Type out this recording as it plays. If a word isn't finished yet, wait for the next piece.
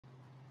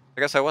I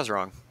guess I was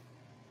wrong.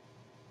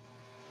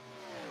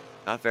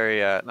 Not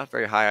very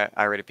high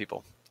I-rated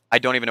people. I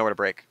don't even know where to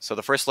brake. So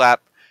the first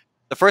lap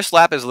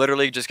is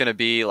literally just gonna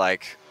be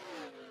like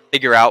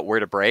figure out where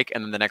to brake,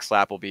 and then the next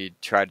lap will be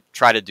try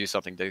to do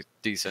something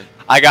decent.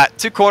 I got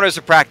 2 corners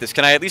of practice.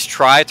 Can I at least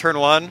try turn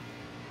 1?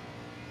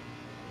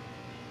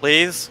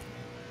 Please?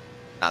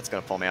 That's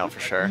gonna pull me out for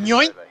sure.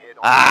 Yoink.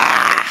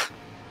 Ah!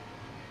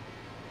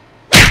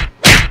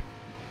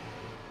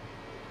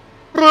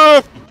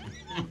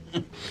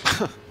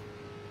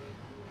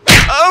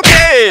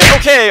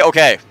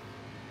 Okay.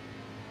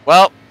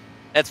 Well,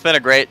 it's been a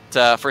great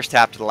first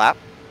half to the lap.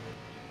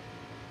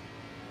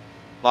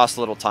 Lost a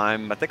little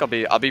time. I think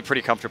I'll be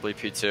pretty comfortably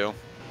P2.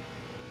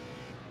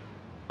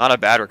 Not a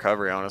bad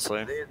recovery,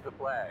 honestly. There's the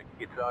flag.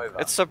 It's over.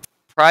 It's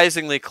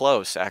surprisingly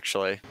close,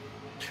 actually.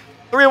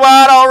 3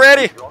 wide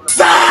already. Car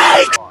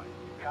outside,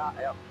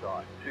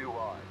 2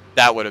 wide.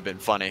 That would have been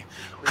funny.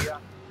 Clear.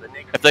 The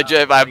next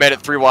If I made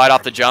it 3 wide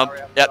off the jump.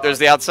 Yep, there's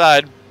the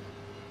outside.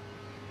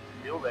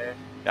 Still there.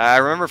 I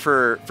remember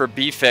for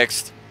B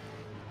fixed,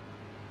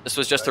 this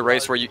was just a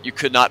race where you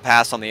could not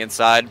pass on the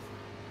inside.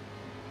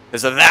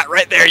 Because of that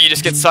right there, you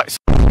just get sucked.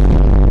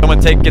 Someone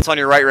gets on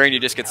your right rear and you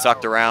just get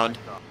sucked around.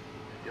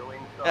 Still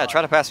inside. Yeah,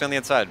 try to pass me on the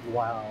inside.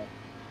 Wow.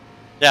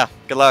 Yeah,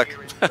 good luck.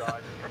 Clear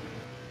inside.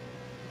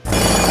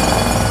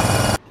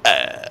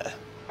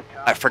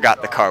 I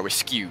forgot the car was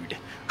skewed.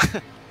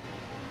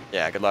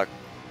 Yeah, good luck.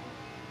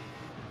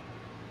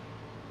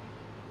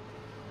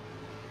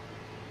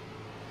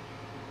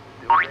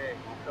 Still there,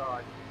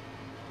 inside.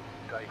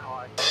 Stay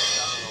high, down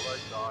on the low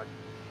side.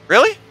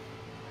 Really?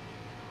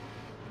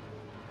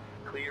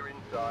 Clear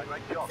inside.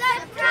 Great job.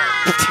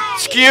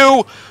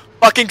 Skew!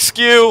 Fucking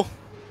skew!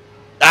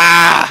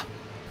 Ah!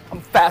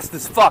 I'm fast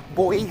as fuck,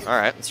 boy.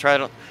 Alright, let's try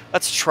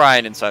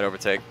an inside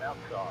overtake.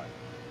 Outside.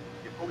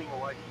 You're pulling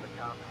away from the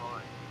car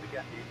behind. The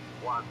gap is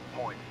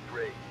 1.3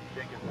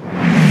 seconds.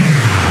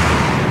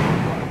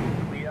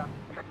 Clear.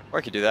 Or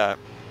I could do that.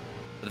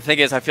 But the thing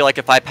is, I feel like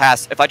if I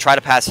try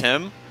to pass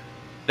him,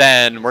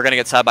 then we're gonna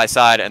get side by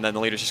side, and then the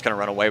leader's just gonna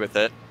run away with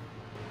it.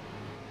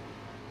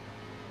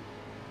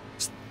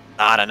 Just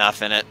not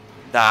enough in it.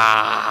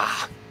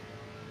 Ah.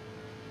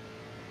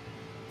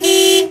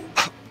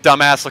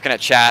 Dumbass looking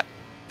at chat.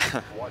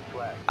 White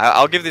flag.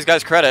 I'll give these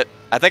guys credit.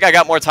 I think I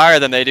got more tire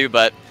than they do,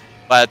 but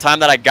by the time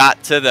that I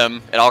got to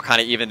them, it all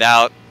kind of evened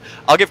out.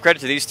 I'll give credit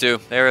to these two.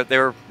 They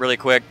were really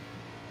quick.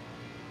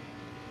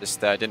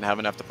 Just didn't have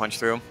enough to punch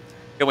through.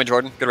 Good win,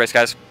 Jordan. Good race,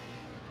 guys.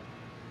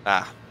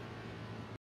 Ah.